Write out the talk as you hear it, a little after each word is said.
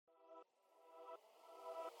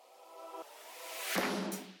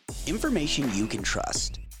Information you can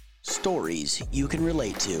trust, stories you can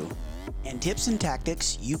relate to, and tips and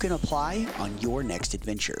tactics you can apply on your next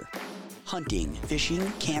adventure. Hunting,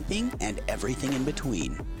 fishing, camping, and everything in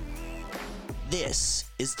between. This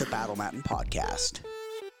is the Battle Mountain Podcast.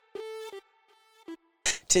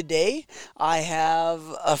 Today, I have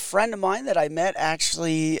a friend of mine that I met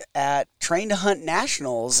actually at Train to Hunt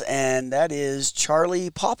Nationals, and that is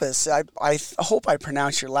Charlie Pappas. I hope I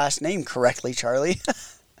pronounced your last name correctly, Charlie.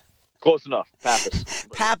 Close enough. Pappas.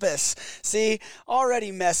 Pappas. See,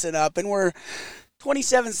 already messing up, and we're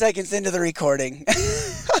 27 seconds into the recording. No,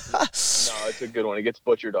 it's a good one. It gets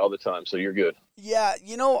butchered all the time, so you're good. Yeah,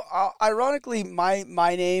 you know, ironically, my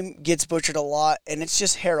name gets butchered a lot, and it's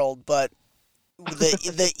just Harold, but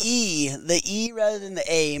the E rather than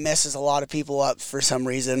the A messes a lot of people up for some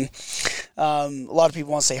reason. A lot of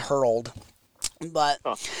people want to say Harold. But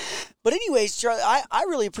anyways, Charlie, I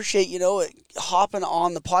really appreciate, hopping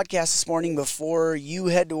on the podcast this morning before you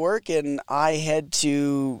head to work and I head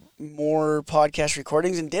to more podcast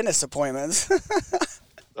recordings and dentist appointments.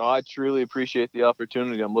 No, I truly appreciate the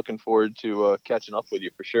opportunity. I'm looking forward to catching up with you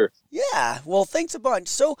for sure. Yeah, well, thanks a bunch.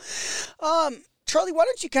 So, Charlie, why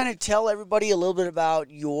don't you kind of tell everybody a little bit about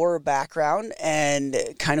your background and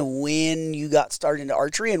kind of when you got started into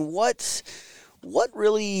archery and what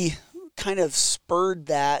really kind of spurred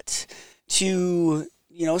that to,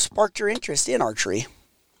 sparked your interest in archery?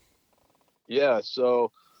 Yeah,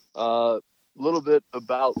 so a little bit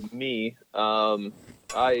about me. I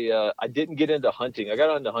didn't get into hunting. I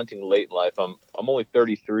got into hunting late in life. I'm only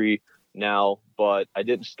 33 now, but I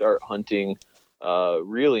didn't start hunting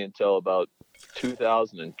really until about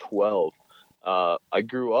 2012. I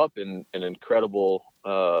grew up in an incredible,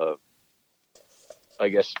 I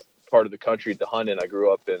guess, part of the country to hunt in. I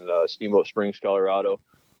grew up in Steamboat Springs, Colorado,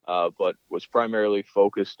 but was primarily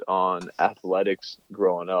focused on athletics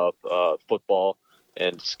growing up, football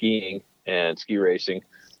and skiing and ski racing.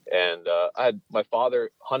 And my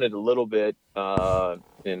father hunted a little bit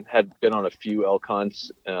and had been on a few elk hunts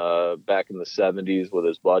back in the 70s with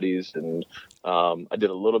his buddies. And I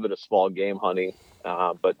did a little bit of small game hunting,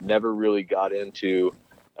 but never really got into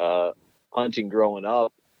hunting growing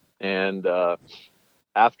up. And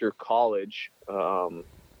after college,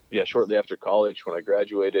 shortly after college, when I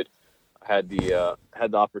graduated, I had the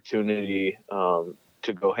opportunity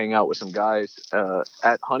to go hang out with some guys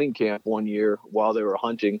at hunting camp one year while they were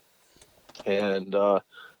hunting. And I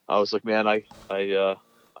was like, man, I got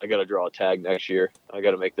to draw a tag next year. I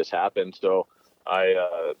got to make this happen. So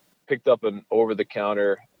I picked up an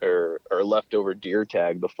over-the-counter or leftover deer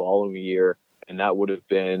tag the following year, and that would have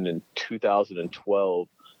been in 2012.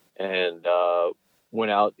 And went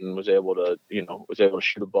out and was able to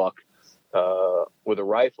shoot a buck with a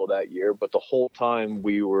rifle that year. But the whole time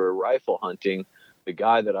we were rifle hunting, the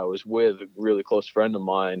guy that I was with, a really close friend of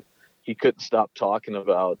mine, he couldn't stop talking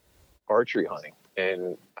about archery hunting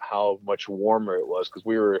and how much warmer it was, because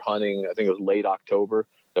we were hunting, I think it was late October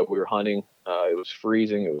that we were hunting. It was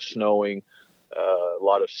freezing, it was snowing, a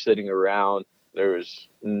lot of sitting around. There was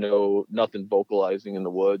nothing vocalizing in the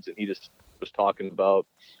woods, and he just was talking about,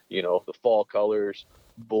 the fall colors,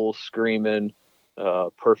 bulls screaming,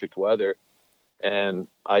 perfect weather. And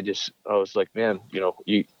I was like, man,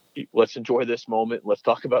 let's enjoy this moment. Let's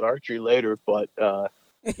talk about archery later. But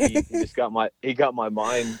he got my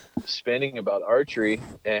mind spinning about archery.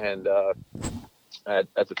 And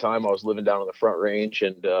at the time, I was living down on the Front Range,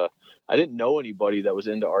 and I didn't know anybody that was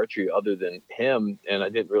into archery other than him, and I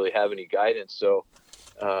didn't really have any guidance. So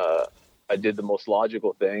I did the most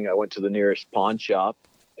logical thing. I went to the nearest pawn shop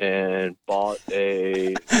and bought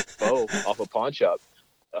a bow off a pawn shop,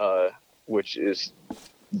 which is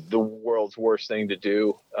the world's worst thing to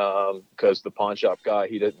do, because the pawn shop guy,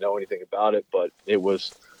 he didn't know anything about it, but it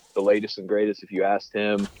was the latest and greatest. If you asked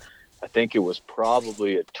him, I think it was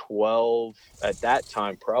probably a 12-year-old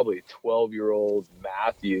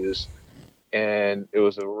Matthews, and it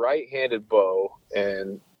was a right-handed bow.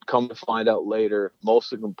 And come to find out later,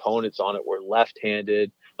 most of the components on it were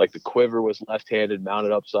left-handed. Like the quiver was left-handed,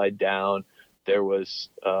 mounted upside down. There was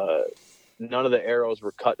none of the arrows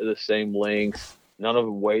were cut to the same length. None of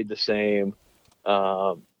them weighed the same.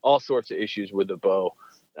 All sorts of issues with the bow.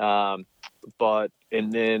 And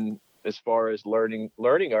then as far as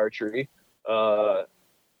learning archery, I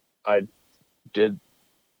did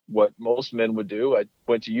what most men would do. I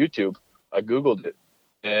went to YouTube. I Googled it,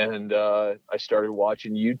 and I started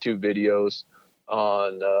watching YouTube videos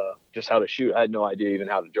on just how to shoot. I had no idea even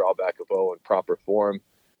how to draw back a bow in proper form,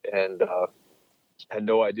 and had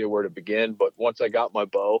no idea where to begin. But once I got my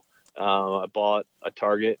bow, I bought a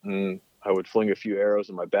target and I would fling a few arrows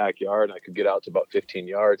in my backyard and I could get out to about 15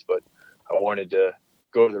 yards, but I wanted to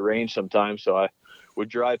go to the range sometimes. So I would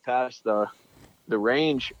drive past the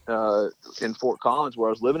range in Fort Collins where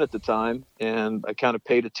I was living at the time. And I kind of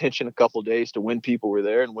paid attention a couple of days to when people were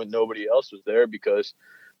there and when nobody else was there, because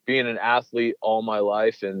being an athlete all my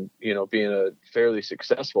life and, you know, being a fairly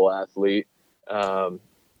successful athlete,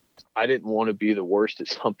 I didn't want to be the worst at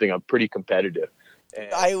something. I'm pretty competitive.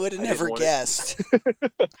 And I would have never guessed.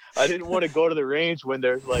 I didn't want to go to the range when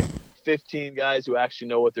there's like 15 guys who actually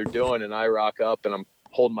know what they're doing, and I rock up and I'm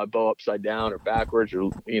holding my bow upside down or backwards, or,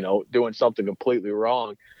 you know, doing something completely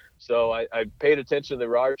wrong. So I paid attention to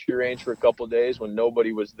the archery range for a couple of days when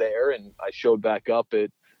nobody was there, and I showed back up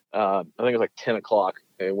at I think it was like 10 o'clock,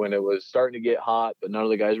 and when it was starting to get hot, but none of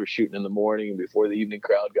the guys were shooting in the morning and before the evening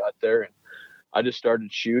crowd got there. And I just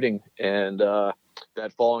started shooting. And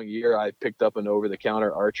that following year, I picked up an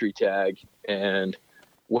over-the-counter archery tag and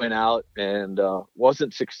went out and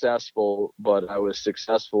wasn't successful, but I was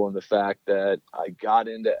successful in the fact that I got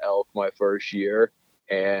into elk my first year,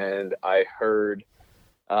 and I heard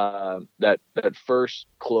that first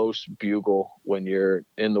close bugle when you're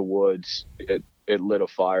in the woods. It lit a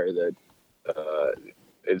fire that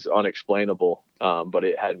is unexplainable, but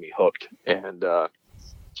it had me hooked. And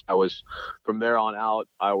I was, from there on out,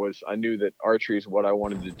 I knew that archery is what I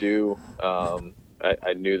wanted to do.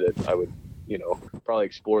 I knew that I would, you know, probably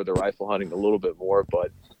explore the rifle hunting a little bit more,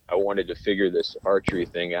 but I wanted to figure this archery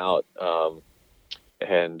thing out,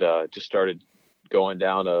 and just started going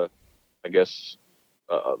down a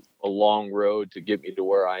long road to get me to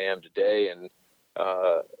where I am today. And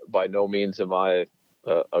by no means am I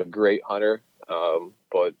a great hunter,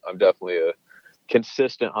 but I'm definitely a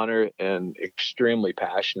consistent hunter and extremely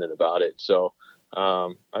passionate about it. So I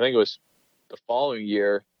think it was the following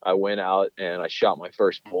year I went out and I shot my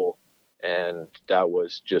first bull, and that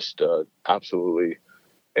was just absolutely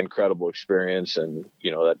incredible experience. And,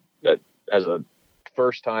 you know, that as a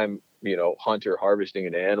first time, you know, hunter harvesting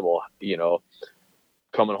an animal, you know,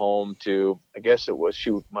 coming home to, I guess it was,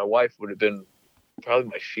 my wife would have been probably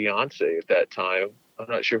my fiance at that time. I'm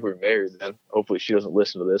not sure if we were married then. Hopefully she doesn't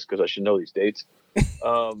listen to this, because I should know these dates.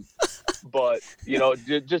 But, you know,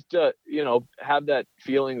 just you know, have that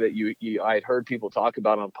feeling that I had heard people talk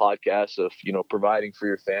about on podcasts of, you know, providing for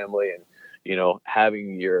your family and, you know,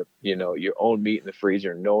 having your, you know, your own meat in the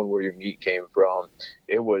freezer and knowing where your meat came from.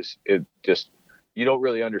 It just, you don't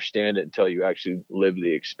really understand it until you actually live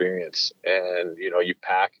the experience. And, you know, you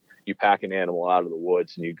pack an animal out of the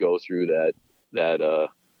woods and you go through that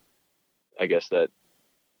I guess that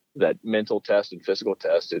mental test and physical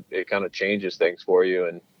test. It kind of changes things for you.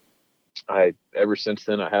 And ever since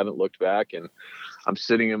then, I haven't looked back. And I'm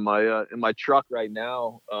sitting in my truck right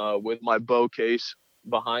now with my bow case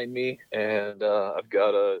behind me, and I've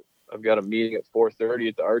got a meeting at 4:30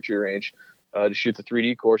 at the archery range to shoot the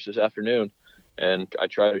 3D course this afternoon, and I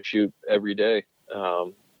try to shoot every day.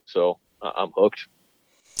 So I'm hooked.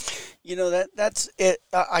 You know, that's it.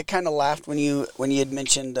 I kind of laughed when you had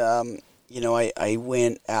mentioned, you know, I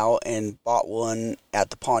went out and bought one at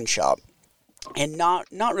the pawn shop, and not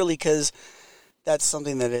really because that's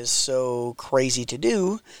something that is so crazy to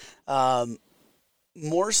do.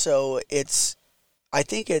 More so, I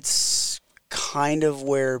think it's kind of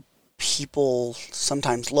where people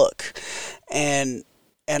sometimes look, and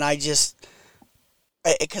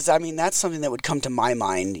because I mean, that's something that would come to my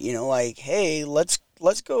mind, you know, like, hey, let's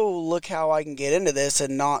go look how I can get into this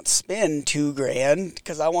and not spend $2,000,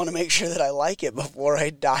 because I want to make sure that I like it before I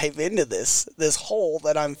dive into this hole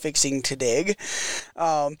that I'm fixing to dig.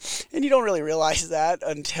 And you don't really realize that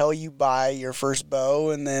until you buy your first bow,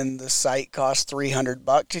 and then the sight costs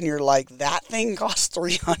 $300, and you're like, that thing costs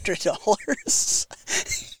 $300.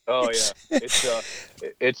 Oh yeah,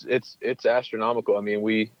 it's astronomical. I mean,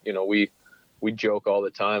 we joke all the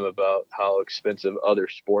time about how expensive other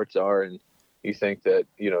sports are, and you think that,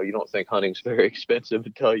 you know, you don't think hunting's very expensive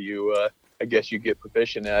until you, I guess you get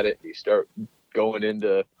proficient at it. You start going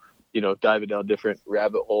into, you know, diving down different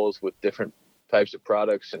rabbit holes with different types of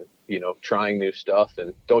products and, you know, trying new stuff.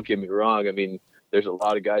 And don't get me wrong, I mean, there's a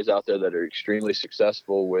lot of guys out there that are extremely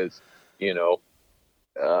successful with, you know,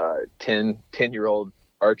 10-year-old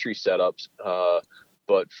archery setups.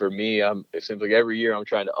 But for me, it seems like every year I'm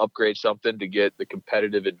trying to upgrade something to get the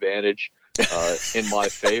competitive advantage in my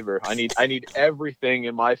favor. I need everything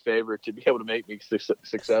in my favor to be able to make me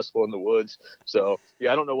successful in the woods. So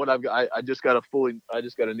yeah, I don't know what I've got. I just got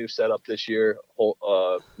a new setup this year.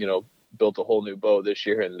 You know, built a whole new bow this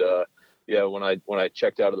year, and yeah, when I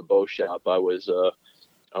checked out of the bow shop, I was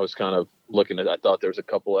kind of looking at. I thought there was a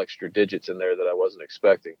couple extra digits in there that I wasn't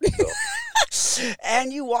expecting. So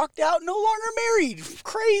And you walked out no longer married.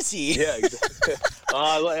 Crazy. Yeah, exactly.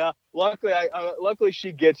 Luckily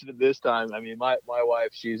she gets it this time. I mean, my wife,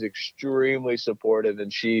 she's extremely supportive,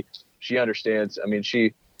 and she understands. I mean,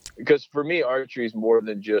 because for me, archery is more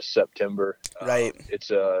than just September. Right.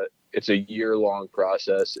 It's a year-long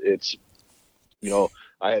process. It's,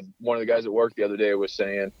 I had one of the guys at work the other day was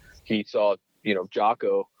saying he saw,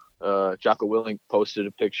 Jocko Willink posted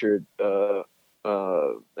a picture at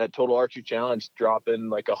Total Archery Challenge dropping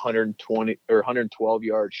like 120 or 112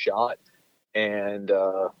 yard shot, and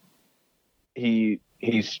he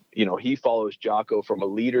follows Jocko from a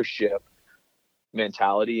leadership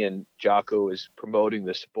mentality, and Jocko is promoting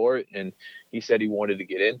the sport, and he said he wanted to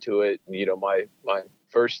get into it. And, my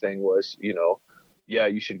first thing was, yeah,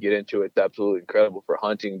 you should get into it. It's absolutely incredible for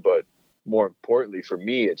hunting, but more importantly for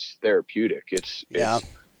me, it's therapeutic. It's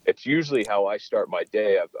usually how I start my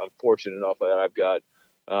day. I'm fortunate enough that I've got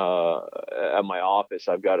at my office,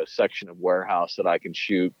 I've got a section of warehouse that I can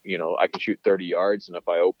shoot. I can shoot 30 yards, and if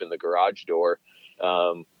I open the garage door,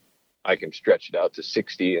 I can stretch it out to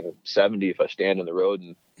 60 and 70 if I stand in the road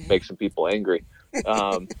and make some people angry.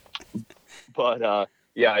 But I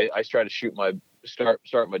try to shoot start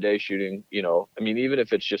my day shooting. I mean, even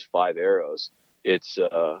if it's just 5 arrows, it's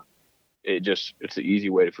an easy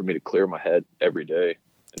way for me to clear my head every day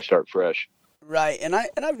and start fresh. Right, and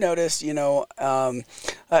I've noticed, I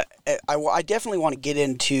definitely want to get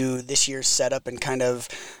into this year's setup and kind of,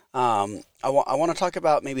 I want to talk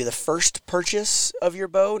about maybe the first purchase of your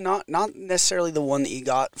bow, not necessarily the one that you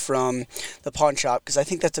got from the pawn shop, because I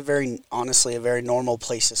think that's honestly a very normal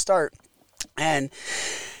place to start, and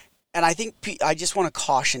I think I just want to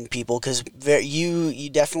caution people, because you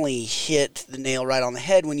definitely hit the nail right on the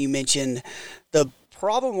head when you mentioned the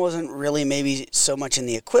problem wasn't really maybe so much in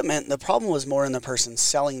the equipment. The problem was more in the person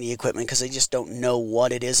selling the equipment, because they just don't know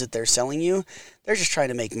what it is that they're selling you. They're just trying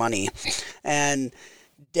to make money. And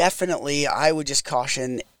definitely I would just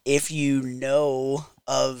caution, if you know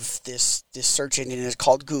of this search engine is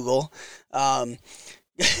called Google, go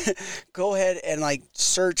ahead and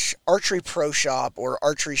search Archery Pro Shop or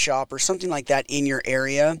Archery Shop or something like that in your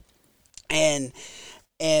area. And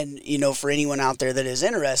for anyone out there that is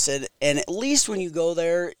interested, and at least when you go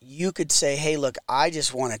there, you could say, hey, look, I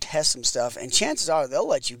just want to test some stuff. And chances are they'll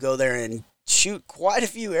let you go there and shoot quite a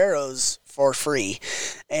few arrows for free.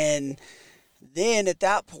 And then at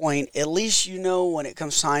that point, at least when it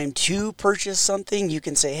comes time to purchase something, you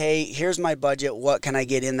can say, hey, here's my budget. What can I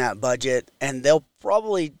get in that budget? And they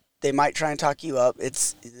might try and talk you up.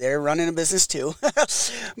 They're running a business too.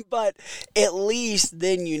 But at least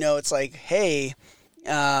then it's like, hey,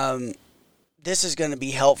 this is going to be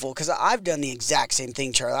helpful, because I've done the exact same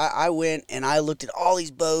thing, Charlie. I went and I looked at all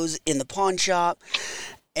these bows in the pawn shop,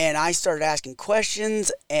 and I started asking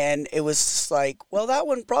questions, and it was just like, well, that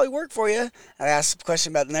one probably work for you. I asked a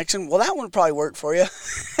question about the next one. Well, that one probably work for you.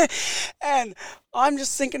 And I'm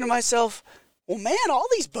just thinking to myself, well, man, all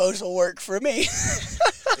these bows will work for me.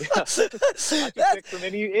 I can pick from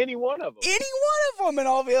any one of them. Any one of them, and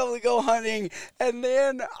I'll be able to go hunting. And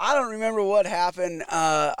then I don't remember what happened.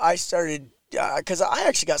 I started, because I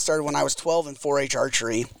actually got started when I was 12 in 4-H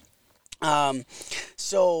archery.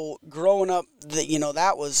 So growing up,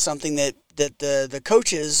 that was something that the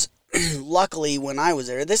coaches, luckily when I was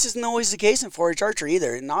there, this isn't always the case in 4-H archery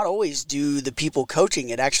either. Not always do the people coaching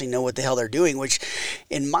it actually know what the hell they're doing, which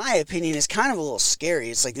in my opinion is kind of a little scary.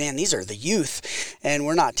 It's like, man, these are the youth and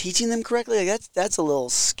we're not teaching them correctly. That's a little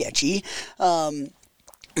sketchy.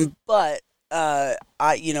 But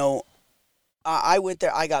I went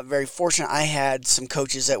there. I got very fortunate. I had some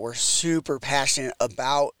coaches that were super passionate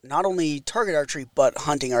about not only target archery, but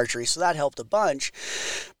hunting archery. So that helped a bunch.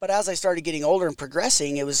 But as I started getting older and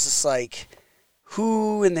progressing, it was just like,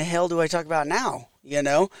 who in the hell do I talk about now?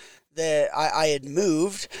 That I had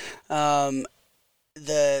moved. The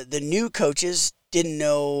new coaches didn't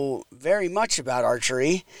know very much about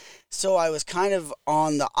archery. So I was kind of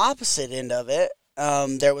on the opposite end of it.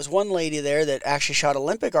 There was one lady there that actually shot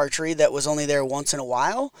Olympic archery that was only there once in a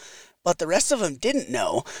while, but the rest of them didn't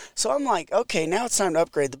know. So I'm like, okay, now it's time to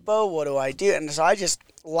upgrade the bow. What do I do? And so I just,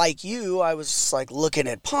 like you, I was just like looking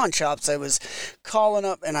at pawn shops. I was calling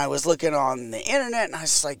up and I was looking on the internet and I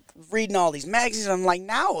was like reading all these magazines. I'm like,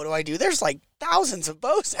 now what do I do? There's like thousands of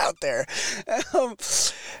bows out there.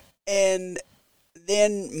 And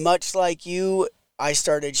then much like you, I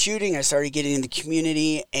started shooting, I started getting in the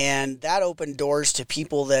community, and that opened doors to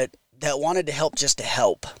people that wanted to help just to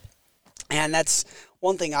help. And that's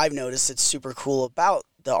one thing I've noticed that's super cool about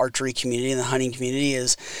the archery community and the hunting community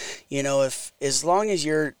is, if as long as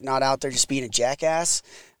you're not out there just being a jackass,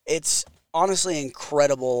 it's honestly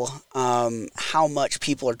incredible how much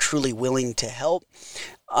people are truly willing to help.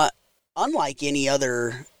 Uh, Unlike any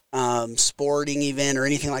other sporting event or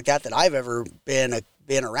anything like that I've ever been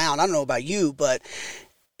around. I don't know about you, but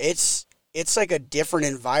it's it's like a different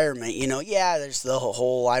environment, you know. Yeah, there's the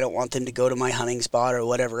whole I don't want them to go to my hunting spot or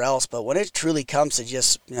whatever else, but when it truly comes to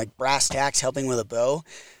just like brass tacks helping with a bow,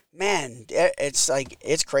 man, it's like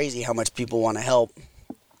it's crazy how much people want to help.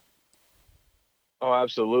 Oh,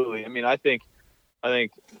 absolutely. I mean, I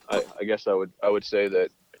guess I would say that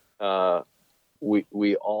uh,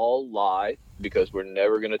 we all lie because we're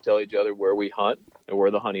never going to tell each other where we hunt and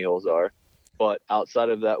where the honey holes are. But outside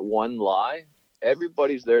of that one lie,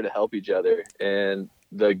 everybody's there to help each other. And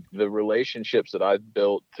the relationships that I've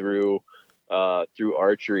built through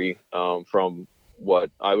archery, from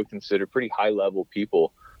what I would consider pretty high level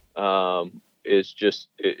people, is just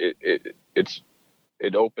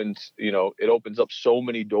it opens, it opens up so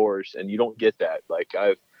many doors, and you don't get that. Like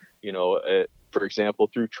for example,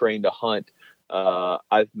 through Train to Hunt,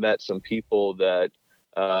 I've met some people that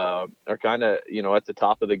are kind of, at the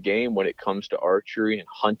top of the game when it comes to archery and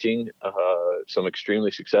hunting, some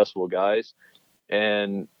extremely successful guys,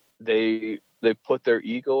 and they put their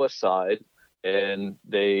ego aside, and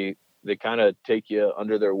they kind of take you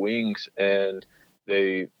under their wings, and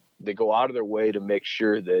they they go out of their way to make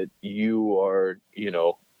sure that you are,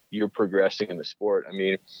 you're progressing in the sport. I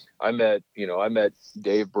mean, I met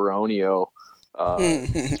Dave Baronio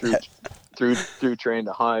through Train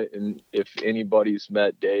to Hunt, and if anybody's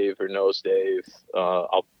met Dave or knows Dave,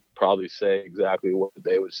 I'll probably say exactly what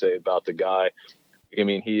they would say about the guy. I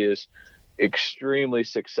mean, he is extremely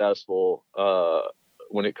successful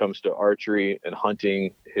when it comes to archery and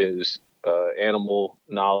hunting. His animal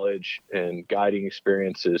knowledge and guiding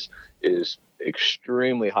experiences is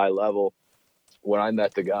extremely high level. When I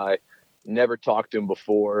met the guy, never talked to him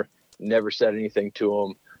before, never said anything to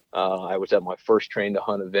him. I was at my first Train to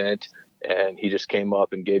Hunt event, and he just came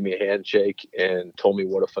up and gave me a handshake and told me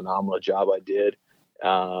what a phenomenal job I did.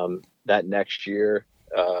 That next year,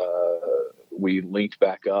 we linked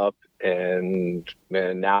back up, and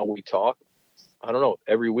man, now we talk, I don't know,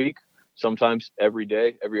 every week, sometimes every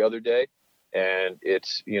day, every other day. And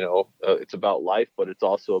it's, it's about life, but it's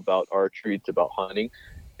also about archery. It's about hunting.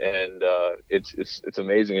 And it's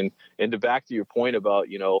amazing. And to back to your point about,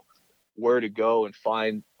 where to go and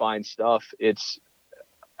find stuff.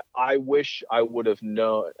 I wish I would have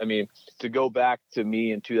known. I mean, to go back to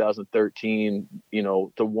me in 2013,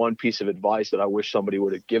 the one piece of advice that I wish somebody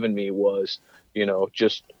would have given me was,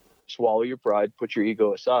 just swallow your pride, put your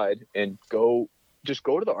ego aside, and just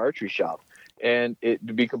go to the archery shop. And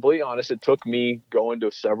to be completely honest, it took me going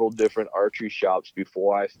to several different archery shops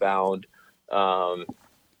before I found the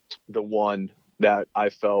one that I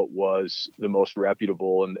felt was the most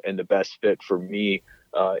reputable and the best fit for me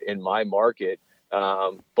in my market.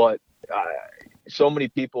 But so many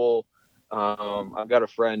people, I've got a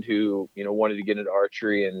friend who, wanted to get into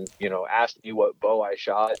archery and, asked me what bow I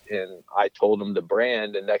shot, and I told him the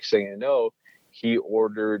brand, and next thing you know, he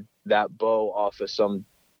ordered that bow off of some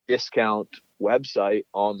discount website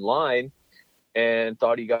online and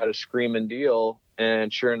thought he got a screaming deal.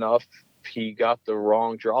 And sure enough, he got the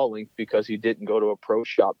wrong draw length because he didn't go to a pro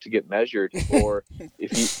shop to get measured. Or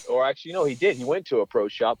actually, no, he did. He went to a pro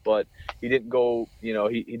shop, but he didn't go,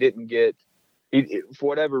 he didn't get, for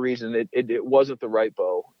whatever reason, it wasn't the right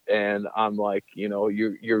bow. And I'm like, you're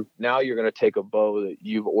going to take a bow that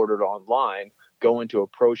you've ordered online, go into a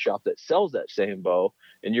pro shop that sells that same bow,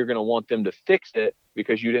 and you're going to want them to fix it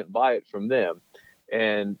because you didn't buy it from them.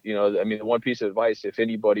 And, I mean, the one piece of advice, if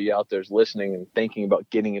anybody out there is listening and thinking about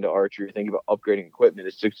getting into archery, thinking about upgrading equipment,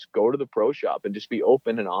 is just go to the pro shop and just be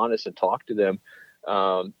open and honest and talk to them.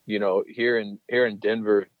 Here in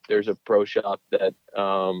Denver, there's a pro shop that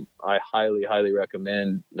I highly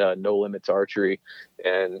recommend, No Limits Archery.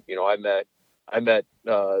 And, I met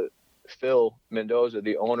Phil Mendoza,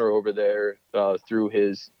 the owner over there, through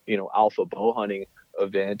his, alpha bow hunting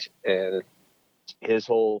event. And his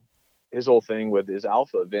whole thing with his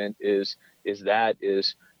alpha event is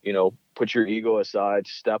put your ego aside,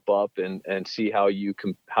 step up and see how you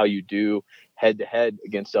do head to head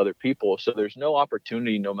against other people. So there's no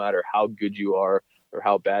opportunity, no matter how good you are or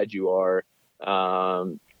how bad you are,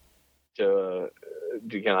 to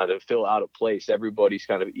kind of feel out of place. Everybody's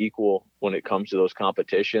kind of equal when it comes to those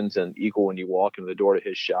competitions, and equal when you walk in the door to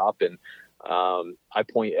his shop. And I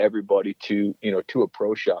point everybody to a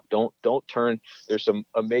pro shop. Don't turn. There's some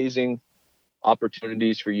amazing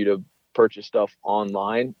opportunities for you to purchase stuff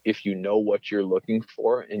online if you know what you're looking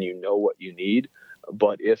for and you know what you need.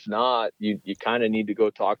 But if not, you kind of need to go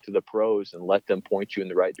talk to the pros and let them point you in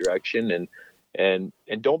the right direction. And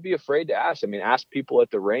don't be afraid to ask. I mean, ask people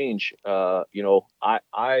at the range. I've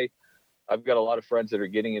got a lot of friends that are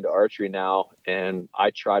getting into archery now, and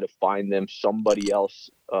I try to find them somebody else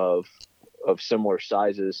of similar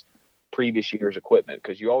sizes, previous year's equipment,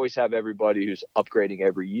 because you always have everybody who's upgrading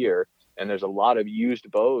every year, and there's a lot of used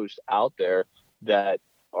bows out there that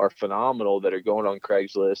are phenomenal that are going on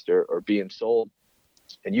Craigslist or being sold,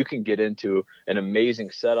 and you can get into an amazing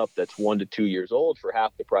setup that's 1 to 2 years old for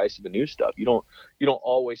half the price of the new stuff. You don't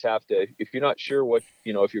always have to, if you're not sure what,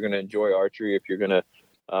 if you're going to enjoy archery, if you're going to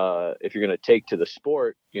take to the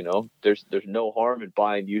sport, there's no harm in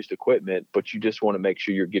buying used equipment, but you just want to make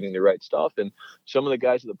sure you're getting the right stuff. And some of the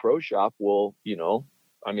guys at the pro shop will,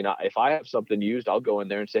 if I have something used, I'll go in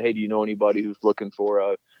there and say, hey, do you know anybody who's looking for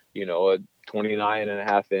a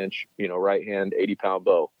 29.5-inch, right hand 80-pound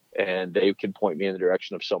bow? And they can point me in the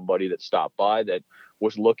direction of somebody that stopped by that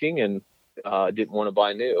was looking and didn't want to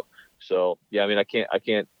buy new. So yeah, I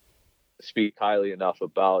can't speak highly enough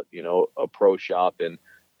about a pro shop and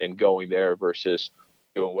going there versus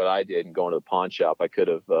doing what I did and going to the pawn shop. I could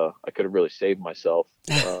have really saved myself,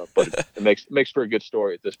 but it makes for a good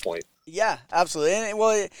story at this point. Yeah, absolutely.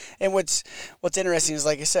 And what's interesting is,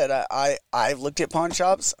 like I said, I've looked at pawn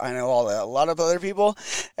shops. I know a lot of other people,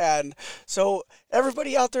 and so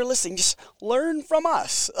everybody out there listening, just learn from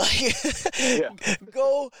us.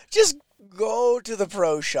 Go to the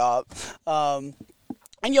pro shop, and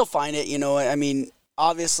you'll find it.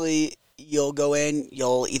 Obviously, you'll go in,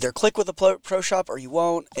 you'll either click with a pro shop or you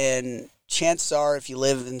won't, and chances are, if you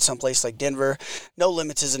live in some place like Denver, No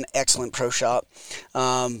Limits is an excellent pro shop.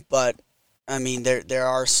 But there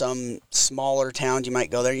are some smaller towns you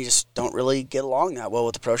might go there and you just don't really get along that well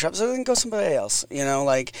with the pro shop, so then go somebody else.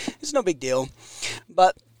 It's no big deal.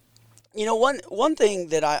 But one thing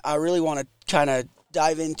that I really want to kind of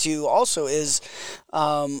dive into also is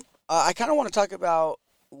I kind of want to talk about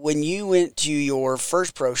when you went to your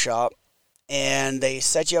first pro shop and they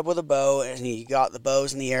set you up with a bow and you got the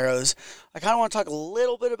bows and the arrows. I kind of want to talk a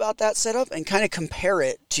little bit about that setup and kind of compare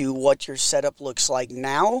it to what your setup looks like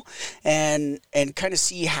now, and kind of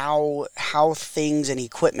see how things and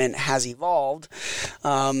equipment has evolved.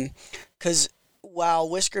 Because while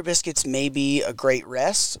Whisker Biscuits may be a great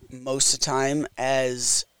rest, most of the time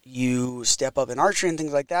as you step up in archery and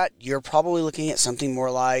things like that, you're probably looking at something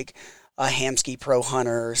more like a Hamskea Pro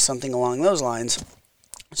Hunter or something along those lines.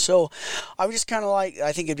 So I would just kind of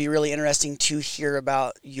I think it'd be really interesting to hear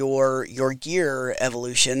about your gear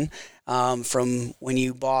evolution from when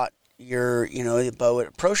you bought your, the bow at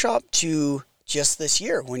a pro shop to just this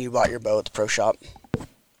year when you bought your bow at the pro shop.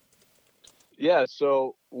 Yeah.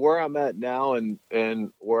 So where I'm at now and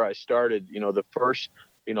where I started, the first,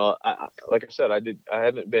 like I said, I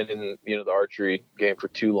haven't been in, the archery game for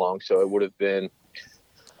too long. So it would have been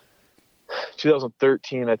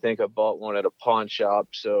 2013, I think I bought one at a pawn shop.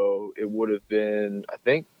 So it would have been, I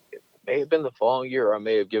think it may have been the following year, or I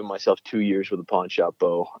may have given myself 2 years with a pawn shop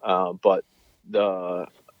bow. But the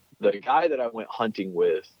guy that I went hunting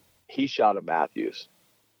with, he shot a Matthews.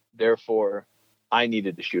 Therefore, I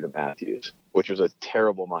needed to shoot a Matthews, which was a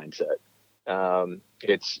terrible mindset.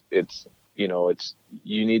 It's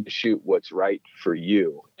you need to shoot what's right for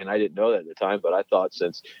you. And I didn't know that at the time, but I thought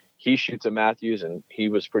since he shoots a Matthews and he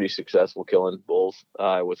was pretty successful killing bulls,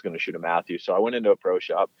 I was going to shoot a Matthews. So I went into a pro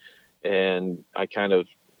shop and I kind of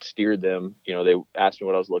steered them. They asked me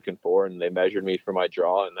what I was looking for and they measured me for my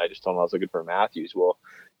draw, and I just told them I was looking for a Matthews. Well,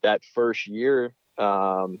 that first year,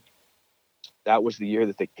 that was the year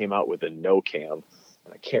that they came out with a no cam.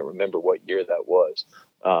 And I can't remember what year that was.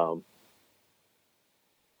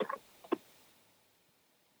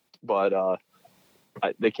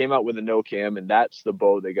 They came out with a no cam, and that's the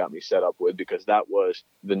bow they got me set up with because that was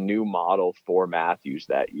the new model for Matthews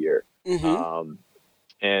that year. Mm-hmm.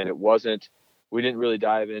 And it wasn't, we didn't really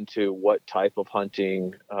dive into what type of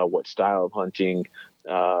hunting, what style of hunting,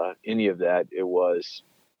 any of that. It was,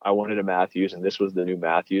 I wanted a Matthews and this was the new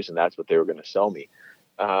Matthews, and that's what they were going to sell me.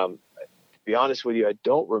 To be honest with you, I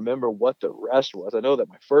don't remember what the rest was. I know that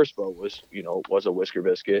my first bow was a Whisker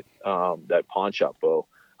Biscuit, that pawn shop bow.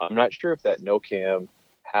 I'm not sure if that no cam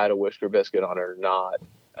had a Whisker Biscuit on it or not.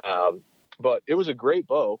 But it was a great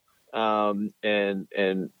bow. And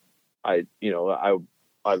I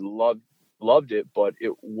loved it, but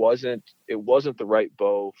it wasn't the right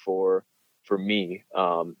bow for me.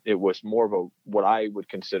 It was more of what I would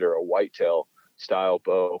consider a whitetail style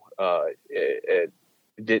bow. It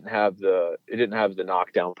didn't have the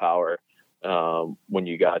knockdown power, when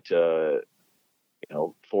you got to,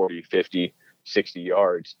 40, 50, 60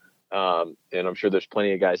 yards. And I'm sure there's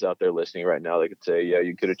plenty of guys out there listening right now that could say, yeah,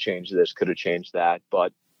 you could have changed this, could have changed that.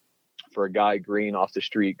 But for a guy green off the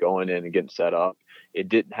street going in and getting set up, it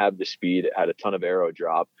didn't have the speed. It had a ton of arrow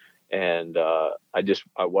drop. And I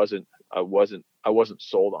wasn't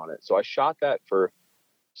sold on it. So I shot that for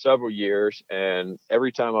several years. And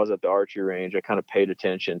every time I was at the archery range, I kind of paid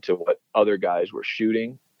attention to what other guys were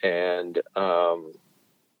shooting. And,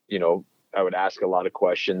 I would ask a lot of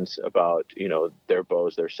questions about, their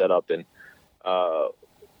bows, their setup. And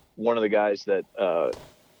one of the guys that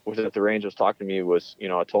was at the range was talking to me was,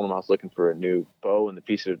 I told him I was looking for a new bow, and the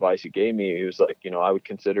piece of advice he gave me, he was like, I would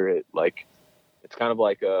consider it like, it's kind of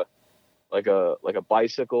like a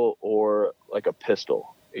bicycle or like a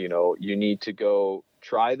pistol. You need to go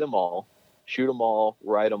try them all, shoot them all,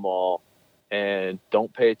 ride them all, and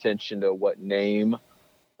don't pay attention to what name,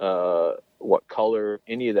 what color,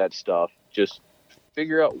 any of that stuff. Just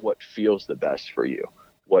figure out what feels the best for you,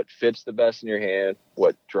 what fits the best in your hand,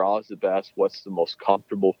 what draws the best, what's the most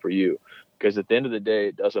comfortable for you. Because at the end of the day,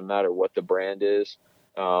 it doesn't matter what the brand is,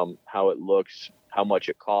 how it looks, how much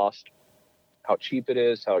it costs, how cheap it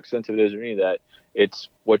is, how expensive it is, or any of that. It's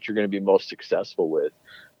what you're going to be most successful with.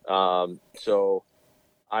 So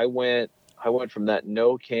I went from that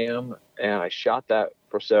no cam, and I shot that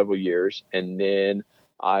for several years. And then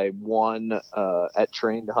I won at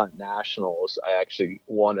Train to Hunt Nationals. I actually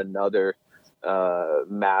won another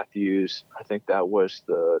Matthews. I think that was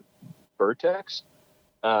the Vertex.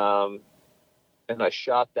 And I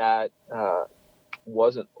shot that,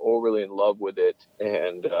 wasn't overly in love with it.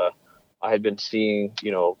 And I had been seeing,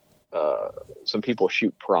 some people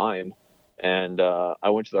shoot prime. And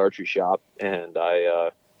I went to the archery shop, and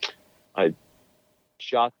I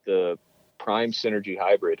shot the prime Synergy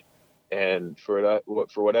hybrid. And for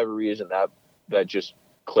whatever reason, that just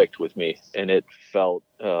clicked with me, and it felt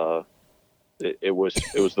it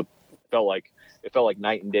felt like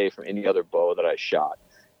night and day from any other bow that I shot.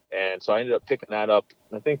 And so I ended up picking that up,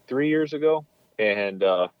 I think 3 years ago, and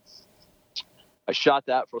I shot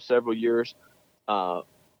that for several years. But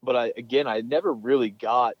I never really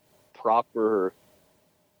got proper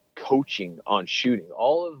coaching on shooting.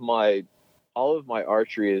 All of my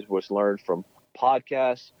archery was learned from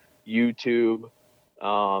podcasts, YouTube,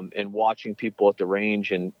 and watching people at the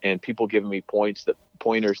range, and people giving me pointers that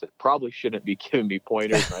probably shouldn't be giving me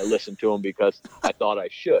pointers, and I listened to them because I thought I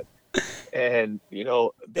should. And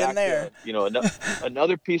been there.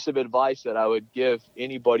 Another piece of advice that I would give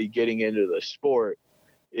anybody getting into the sport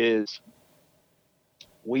is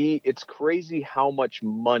it's crazy how much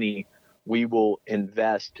money we will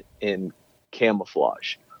invest in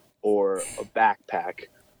camouflage or a backpack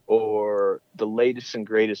or the latest and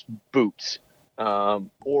greatest boots,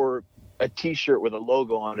 or a t-shirt with a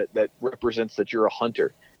logo on it that represents that you're a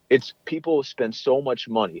hunter. It's people spend so much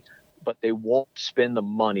money, but they won't spend the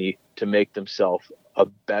money to make themselves a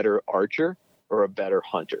better archer or a better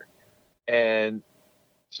hunter. And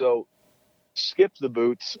so skip the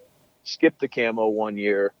boots, skip the camo 1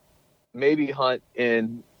 year, maybe hunt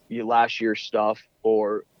in your last year's stuff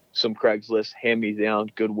or some Craigslist,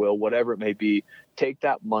 hand-me-down, Goodwill, whatever it may be. Take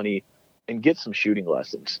that money and get some shooting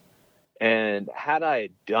lessons. And had I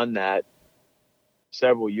done that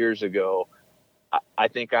several years ago, I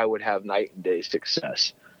think I would have night and day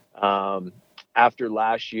success. After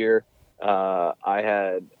last year,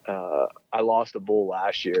 I lost a bull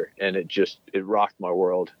last year, and it rocked my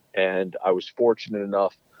world. And I was fortunate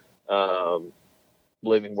enough,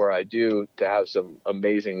 living where I do, to have some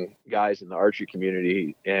amazing guys in the archery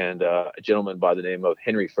community, and a gentleman by the name of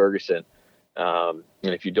Henry Ferguson. And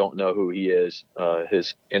if you don't know who he is,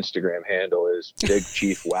 his Instagram handle is Big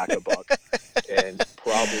Chief Whack-a-Buck, and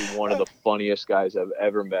probably one of the funniest guys I've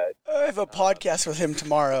ever met. I have a podcast with him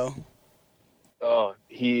tomorrow. Oh,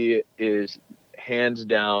 he is hands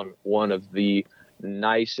down one of the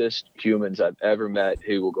nicest humans I've ever met,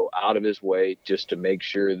 who will go out of his way just to make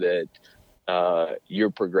sure that you're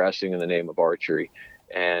progressing in the name of archery.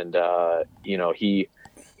 And he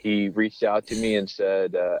reached out to me and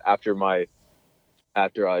said,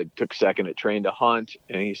 after I took second at Train to Hunt,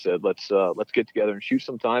 and he said, let's get together and shoot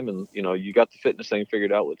sometime. And you got the fitness thing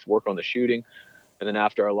figured out, let's work on the shooting. And then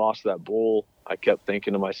after I lost that bull, I kept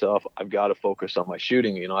thinking to myself, I've got to focus on my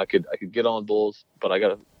shooting. I could get on bulls, but I got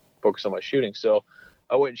to focus on my shooting. So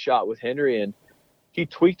I went and shot with Henry, and he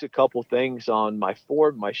tweaked a couple things on my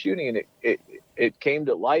form, my shooting, and it came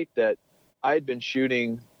to light that I had been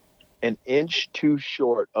shooting an inch too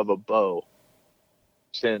short of a bow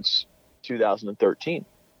since 2013.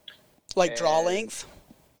 Like draw length?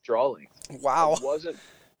 Draw length. Wow. It wasn't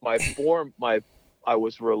my form. I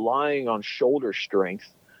was relying on shoulder strength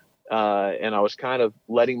and I was kind of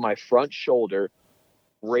letting my front shoulder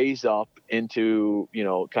raise up into,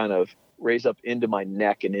 raise up into my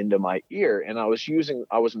neck and into my ear. And I was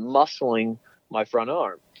muscling my front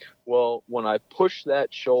arm. Well, when I push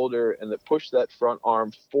that shoulder and push that front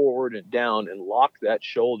arm forward and down and lock that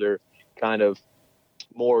shoulder kind of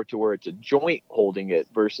more to where it's a joint holding it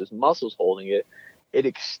versus muscles holding it, it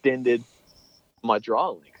extended my draw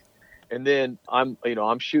length. And then I'm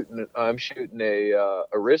shooting a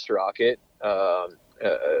wrist rocket, a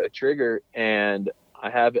trigger, and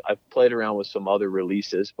I've played around with some other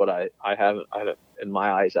releases, but I haven't, in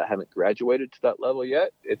my eyes, I haven't graduated to that level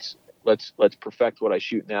yet. It's let's perfect what I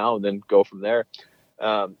shoot now and then go from there.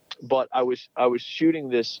 But I was shooting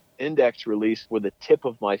this index release with the tip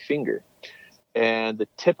of my finger, and the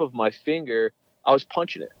tip of my finger, I was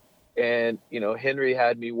punching it. And, Henry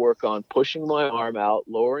had me work on pushing my arm out,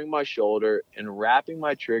 lowering my shoulder, and wrapping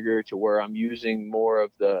my trigger to where I'm using more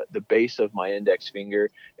of the base of my index finger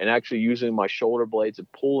and actually using my shoulder blades and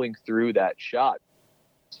pulling through that shot.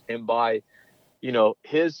 And by,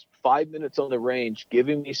 his 5 minutes on the range,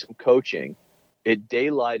 giving me some coaching, it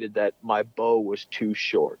daylighted that my bow was too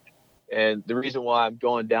short. And the reason why I'm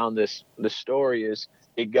going down this story is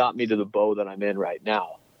it got me to the bow that I'm in right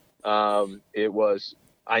now.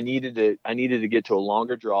 I needed to get to a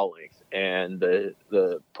longer draw length, and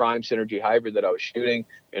the Prime Synergy Hybrid that I was shooting,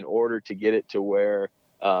 in order to get it to where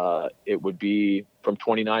it would be from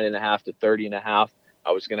 29.5 to 30.5,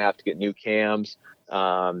 I was going to have to get new cams.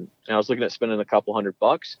 And I was looking at spending a couple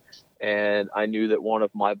 $100, and I knew that one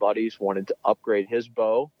of my buddies wanted to upgrade his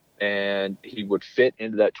bow, and he would fit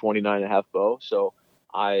into that 29.5 bow. So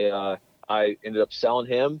I ended up selling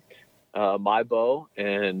him my bow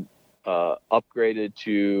and upgraded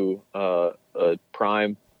to a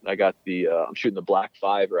Prime. I got I'm shooting the Black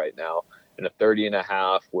 5 right now in a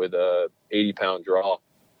 30.5 with a 80-pound draw,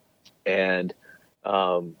 and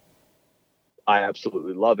I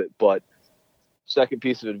absolutely love it. But second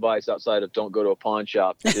piece of advice outside of don't go to a pawn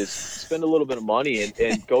shop is spend a little bit of money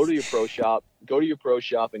and go to your pro shop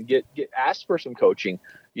and ask for some coaching.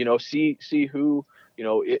 See who,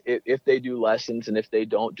 if they do lessons, and if they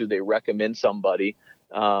don't, do they recommend somebody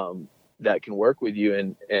that can work with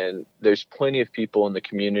you? And there's plenty of people in the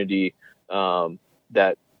community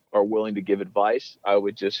that are willing to give advice. I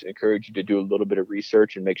would just encourage you to do a little bit of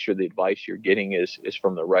research and make sure the advice you're getting is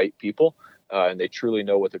from the right people, and they truly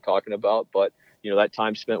know what they're talking about. But that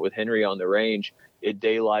time spent with Henry on the range, it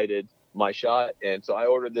daylighted my shot. And so I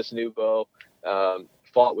ordered this new bow,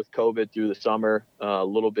 fought with COVID through the summer a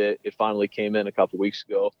little bit. It finally came in a couple weeks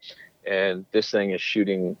ago, and this thing is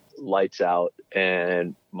shooting lights out,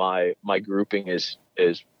 and my grouping is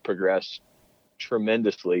progressed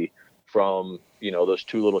tremendously from, those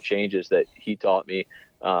two little changes that he taught me.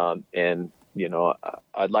 And,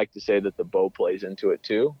 I'd like to say that the bow plays into it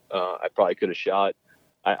too. I probably could have shot.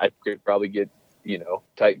 I could probably get,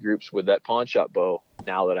 tight groups with that pawn shop bow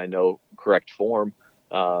now that I know correct form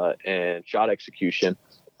and shot execution.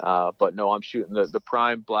 But no, I'm shooting the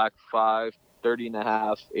Prime Black 5,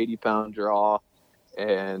 30.5, 80-pound draw,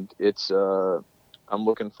 and it's I'm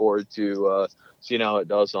looking forward to seeing how it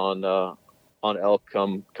does on elk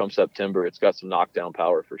come September. It's got some knockdown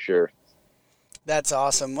power for sure. That's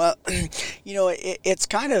awesome. Well, it's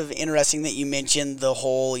kind of interesting that you mentioned the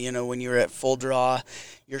whole, when you were at full draw,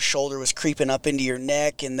 your shoulder was creeping up into your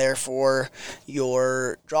neck, and therefore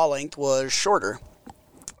your draw length was shorter.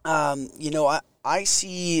 I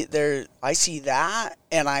see that,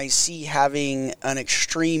 and I see having an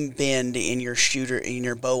extreme bend in your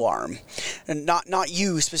bow arm, and not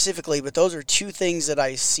you specifically, but those are two things that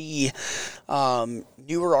I see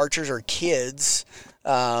newer archers or kids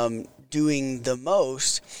doing the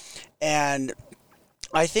most. And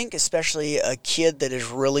I think especially a kid that is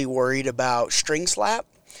really worried about string slap,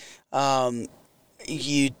 I've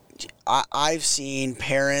seen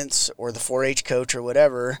parents or the 4-H coach or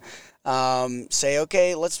whatever say,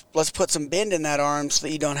 okay, let's put some bend in that arm so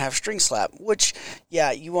that you don't have string slap, which,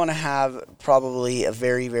 yeah, you want to have probably a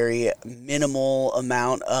very, very minimal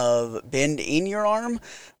amount of bend in your arm.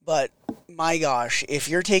 But my gosh, if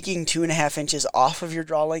you're taking 2.5 inches off of your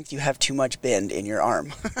draw length, you have too much bend in your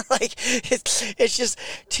arm. Like it's just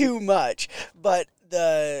too much. But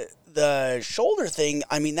the shoulder thing,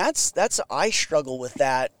 I mean, that's I struggle with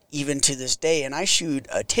that even to this day, and I shoot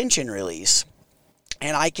a tension release.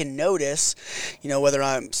 And I can notice, whether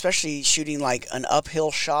I'm especially shooting like an uphill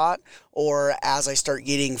shot or as I start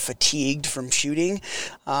getting fatigued from shooting,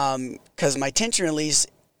 because my tension release,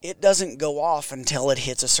 it doesn't go off until it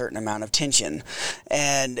hits a certain amount of tension.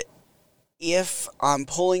 And if I'm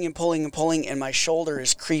pulling and pulling and pulling and my shoulder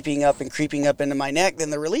is creeping up into my neck, then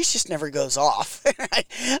the release just never goes off.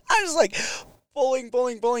 I'm just like pulling,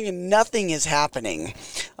 and nothing is happening.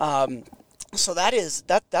 So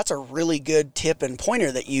that's a really good tip and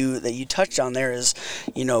pointer that you touched on there, is,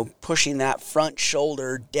 pushing that front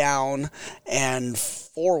shoulder down and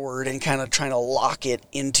forward and kind of trying to lock it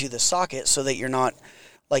into the socket so that you're not,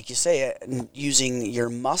 like you say, using your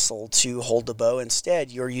muscle to hold the bow.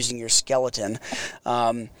 Instead, you're using your skeleton.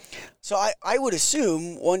 So I would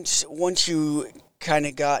assume once you kind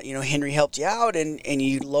of got, Henry helped you out and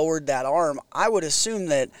you lowered that arm, I would assume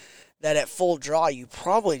that at full draw, you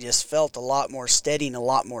probably just felt a lot more steady and a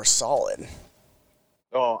lot more solid.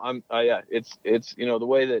 Oh, yeah, it's, the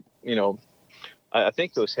way that, I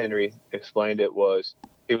think those Henry explained it was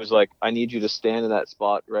like, I need you to stand in that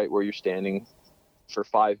spot right where you're standing for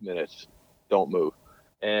 5 minutes. Don't move.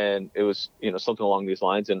 And it was, something along these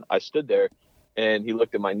lines. And I stood there and he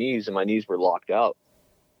looked at my knees and my knees were locked out.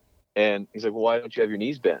 And he's like, well, why don't you have your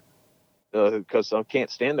knees bent? Because I can't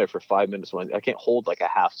stand there for 5 minutes. I can't hold like a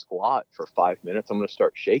half squat for 5 minutes. I'm going to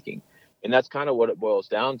start shaking. And that's kind of what it boils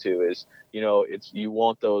down to is, you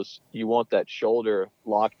want that shoulder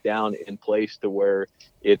locked down in place to where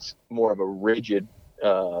it's more of a rigid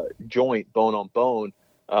joint, bone on bone,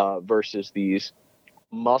 versus these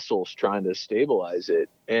muscles trying to stabilize it.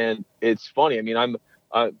 And it's funny. I mean, I'm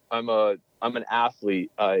an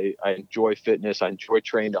athlete. I enjoy fitness. I enjoy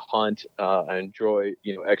training to hunt. I enjoy,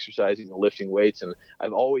 exercising and lifting weights. And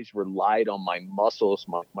I've always relied on my muscles,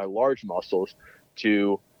 my large muscles,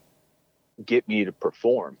 to get me to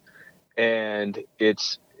perform. And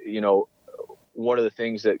it's, one of the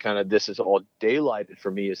things that kind of this is all daylighted for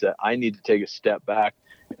me is that I need to take a step back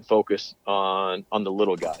and focus on the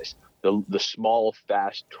little guys, the small,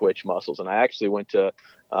 fast twitch muscles. And I actually went to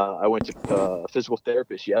a physical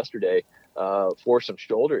therapist yesterday for some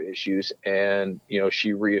shoulder issues. And,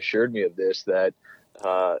 she reassured me of this, that,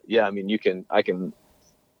 I can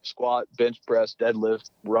squat, bench press, deadlift,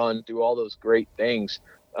 run, do all those great things.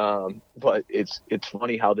 But it's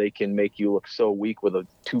funny how they can make you look so weak with a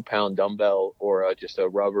 2-pound dumbbell or just a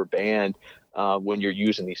rubber band, when you're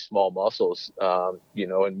using these small muscles.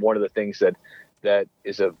 And one of the things that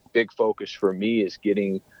is a big focus for me is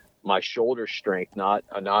getting my shoulder strength.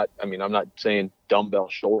 I'm not saying dumbbell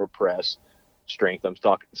shoulder press strength. I'm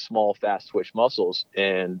talking small, fast twitch muscles.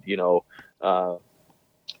 And,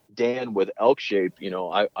 Dan with Elk Shape,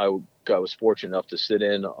 I was fortunate enough to sit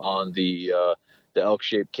in on the Elk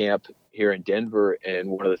Shape camp here in Denver. And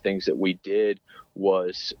one of the things that we did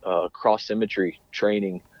was cross symmetry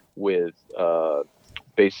training with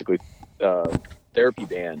basically therapy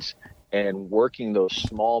bands and working those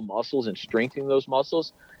small muscles and strengthening those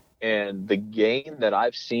muscles. And the gain that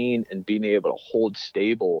I've seen in being able to hold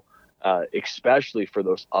stable, especially for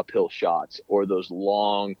those uphill shots or those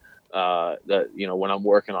long, when I'm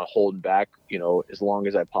working on holding back, as long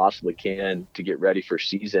as I possibly can to get ready for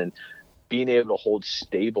season, being able to hold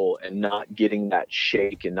stable and not getting that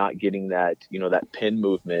shake and not getting that, that pin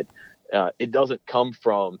movement. It doesn't come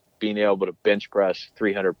from being able to bench press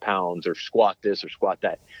 300 pounds or squat this or squat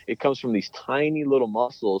that. It comes from these tiny little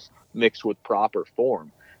muscles mixed with proper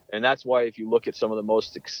form. And that's why if you look at some of the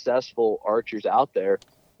most successful archers out there,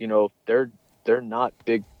 they're not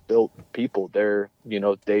big built people. They're,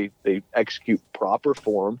 they execute proper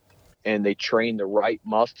form and they train the right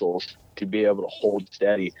muscles to be able to hold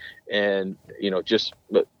steady. And, just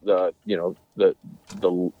the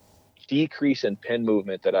decrease in pin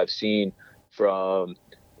movement that I've seen from,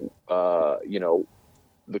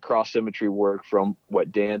 the cross symmetry work, from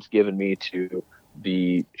what Dan's given me to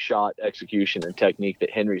the shot execution and technique that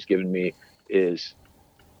Henry's given me, it's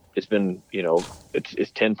been,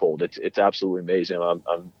 it's tenfold. It's absolutely amazing. I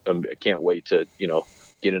can't wait to,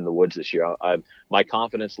 get in the woods this year. My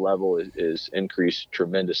confidence level is increased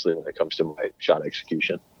tremendously when it comes to my shot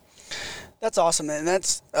execution. That's awesome. And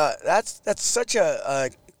that's such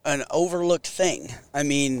an overlooked thing. I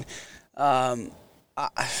mean, and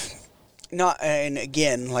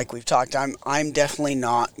again, like we've talked, I'm definitely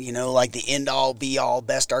not, like the end all be all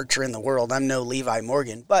best archer in the world. I'm no Levi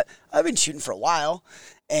Morgan, but I've been shooting for a while,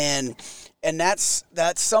 and that's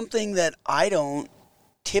something that I don't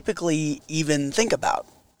typically even think about.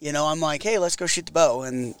 I'm like, hey, let's go shoot the bow,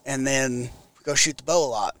 and then go shoot the bow a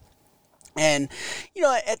lot. And,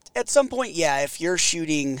 at some point, yeah, if you're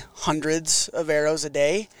shooting hundreds of arrows a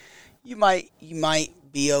day, you might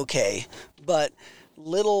be okay. But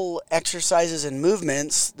little exercises and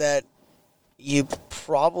movements that you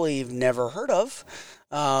probably have never heard of,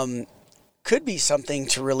 could be something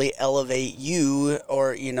to really elevate you,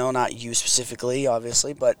 or, not you specifically,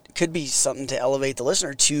 obviously, but could be something to elevate the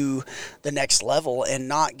listener to the next level and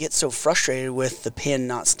not get so frustrated with the pin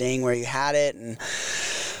not staying where you had it and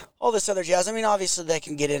all this other jazz. I mean, obviously they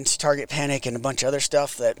can get into target panic and a bunch of other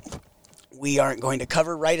stuff that we aren't going to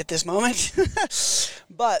cover right at this moment.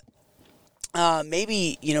 But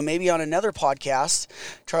maybe on another podcast,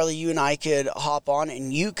 Charlie, you and I could hop on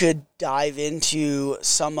and you could dive into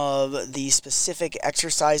some of the specific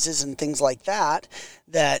exercises and things like that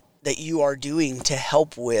you are doing to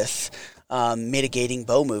help with mitigating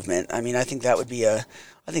bow movement. I mean, I think that'd be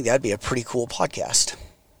a pretty cool podcast.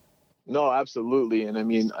 No, absolutely. And I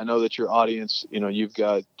mean, I know that your audience, you've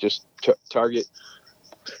got just target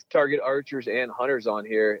archers and hunters on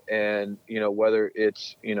here, and whether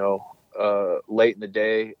it's late in the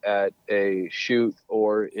day at a shoot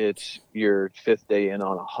or it's your 5th day in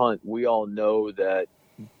on a hunt, we all know that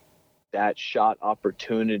shot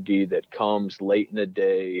opportunity that comes late in the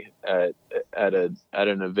day at an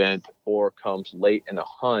event or comes late in a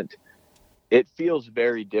hunt, it feels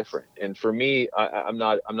very different. And for me, I'm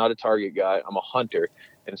not a target guy. I'm a hunter.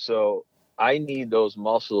 And so I need those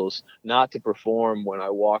muscles not to perform when I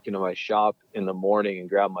walk into my shop in the morning and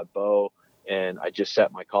grab my bow and I just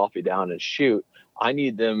set my coffee down and shoot. I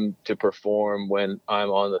need them to perform when I'm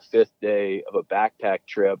on the 5th day of a backpack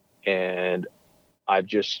trip and I've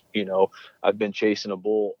just, I've been chasing a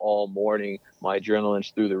bull all morning. My adrenaline's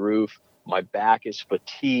through the roof. My back is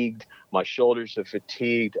fatigued. My shoulders are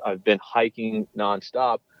fatigued. I've been hiking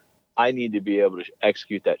nonstop. I need to be able to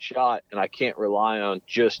execute that shot, and I can't rely on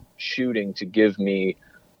just shooting to give me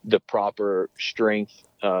the proper strength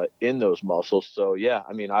in those muscles. So yeah,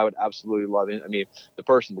 I mean, I would absolutely love it. I mean, the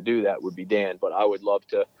person to do that would be Dan, but I'd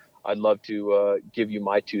love to give you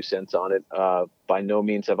my 2 cents on it. By no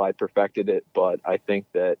means have I perfected it, but I think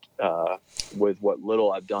that with what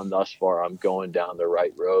little I've done thus far, I'm going down the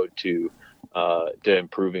right road to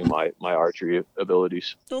improving my archery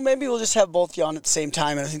abilities. Well, maybe we'll just have both you on at the same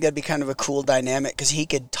time, and I think that'd be kind of a cool dynamic because he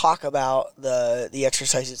could talk about the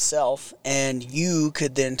exercise itself, and you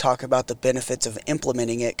could then talk about the benefits of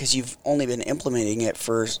implementing it because you've only been implementing it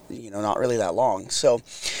for not really that long. So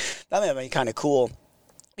that might be kind of cool.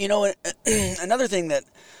 Another thing that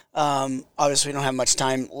obviously we don't have much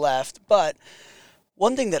time left, but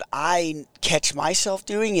one thing that I catch myself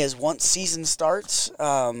doing is once season starts,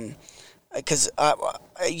 because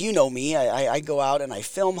me, I go out and I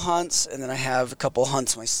film hunts, and then I have a couple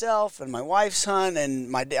hunts myself and my wife's hunt,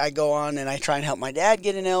 and I go on and I try and help my dad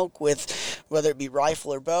get an elk with whether it be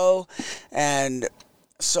rifle or bow, and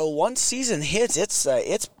so once season hits,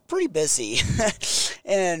 it's pretty busy,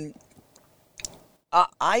 and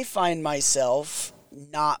I find myself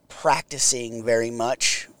not practicing very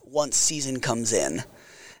much once season comes in.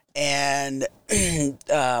 And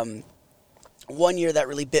one year that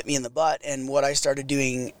really bit me in the butt, and what I started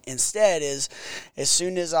doing instead is as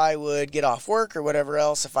soon as I would get off work or whatever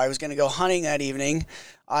else, if I was going to go hunting that evening,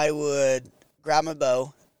 I would grab my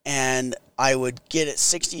bow and I would get it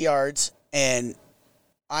 60 yards, and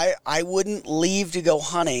I wouldn't leave to go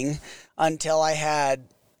hunting until I had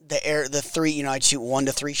the 3, I'd shoot 1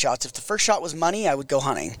 to 3 shots. If the first shot was money, I would go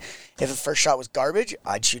hunting. If the first shot was garbage,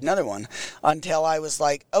 I'd shoot another one until I was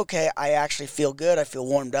like, okay, I actually feel good. I feel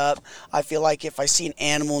warmed up. I feel like if I see an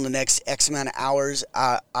animal in the next X amount of hours,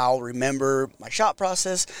 I'll remember my shot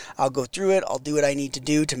process. I'll go through it. I'll do what I need to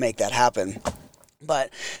do to make that happen.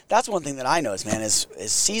 But that's one thing that I notice, man, is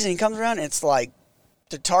season comes around, it's like,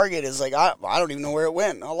 the target is like, I don't even know where it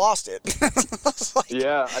went. I lost it.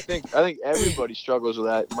 Yeah, I think everybody struggles with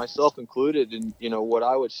that, myself included. And what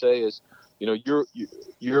I would say is,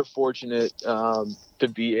 you're fortunate to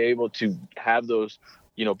be able to have those,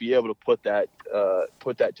 be able to put that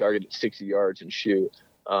target at 60 yards and shoot.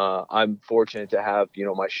 I'm fortunate to have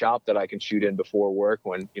my shop that I can shoot in before work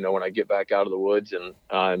when I get back out of the woods, and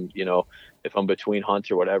I'm if I'm between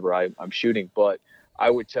hunts or whatever, I'm shooting. But I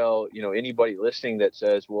would tell, anybody listening that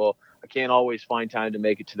says, well, I can't always find time to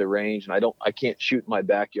make it to the range, and I can't shoot in my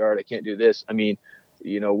backyard. I can't do this. I mean,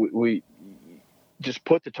 we just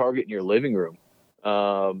put the target in your living room,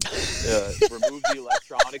 remove the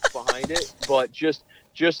electronics behind it. But just,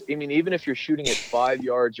 I mean, even if you're shooting at 5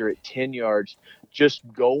 yards or at 10 yards, just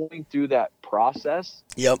going through that process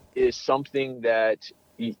is something that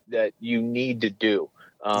you need to do.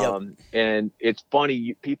 And it's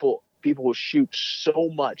funny, people will shoot so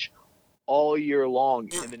much all year long,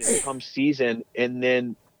 and then it comes season, and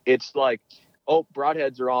then it's like, oh,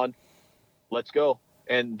 broadheads are on, let's go.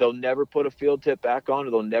 And they'll never put a field tip back on, or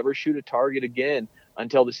they'll never shoot a target again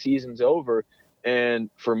until the season's over. And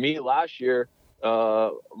for me last year,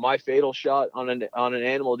 my fatal shot on an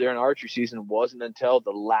animal during archery season wasn't until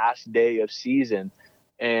the last day of season.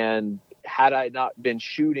 And had I not been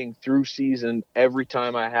shooting through season every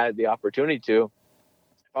time I had the opportunity to,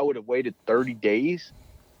 if I would have waited 30 days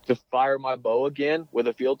to fire my bow again with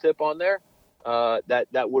a field tip on there,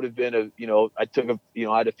 that would have been I had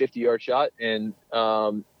a 50-yard shot, and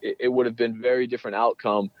it would have been very different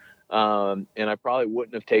outcome. And I probably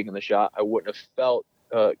wouldn't have taken the shot. I wouldn't have felt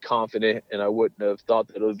confident, and I wouldn't have thought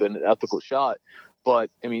that it would have been an ethical shot.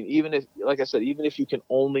 But I mean, even if, like I said, even if you can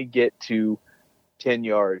only get to 10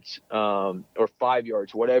 yards or 5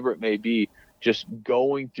 yards, whatever it may be, just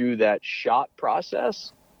going through that shot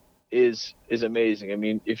process is amazing. I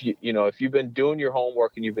mean, if you've been doing your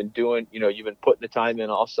homework and you've been putting the time in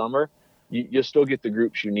all summer, you'll still get the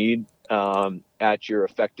groups you need at your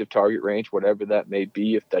effective target range, whatever that may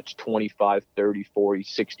be, if that's 25, 30, 40,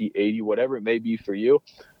 60, 80, whatever it may be for you.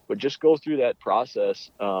 But just go through that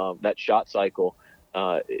process, that shot cycle.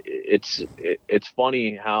 It's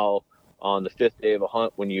funny how on the 5th day of a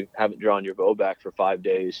hunt, when you haven't drawn your bow back for 5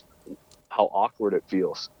 days, how awkward it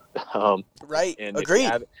feels. Right. And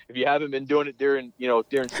Agreed. If you haven't been doing it during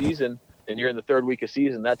season, and you're in the 3rd week of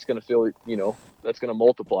season, that's going to feel, that's going to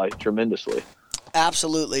multiply tremendously.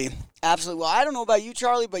 Absolutely. Well, I don't know about you,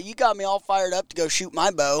 Charlie, but you got me all fired up to go shoot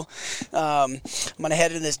my bow. I'm going to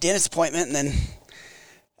head to this dentist appointment, and then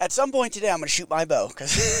at some point today, I'm going to shoot my bow,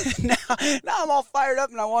 because now I'm all fired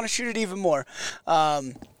up and I want to shoot it even more.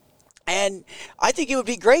 And I think it would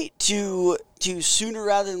be great to sooner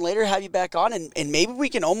rather than later have you back on, and maybe we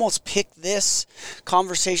can almost pick this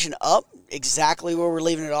conversation up exactly where we're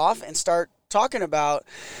leaving it off and start talking about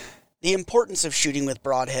the importance of shooting with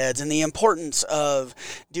broadheads and the importance of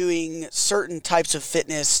doing certain types of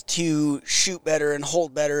fitness to shoot better and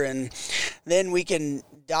hold better. And then we can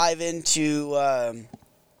dive into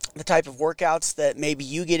the type of workouts that maybe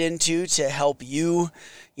you get into to help you,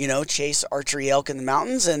 chase archery elk in the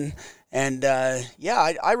mountains. And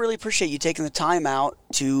I really appreciate you taking the time out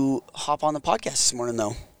to hop on the podcast this morning,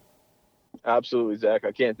 though. Absolutely, Zach.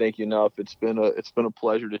 I can't thank you enough. It's been a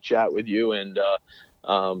pleasure to chat with you, and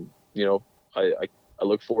I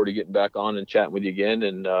look forward to getting back on and chatting with you again,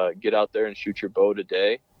 and get out there and shoot your bow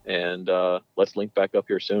today, and let's link back up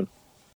here soon.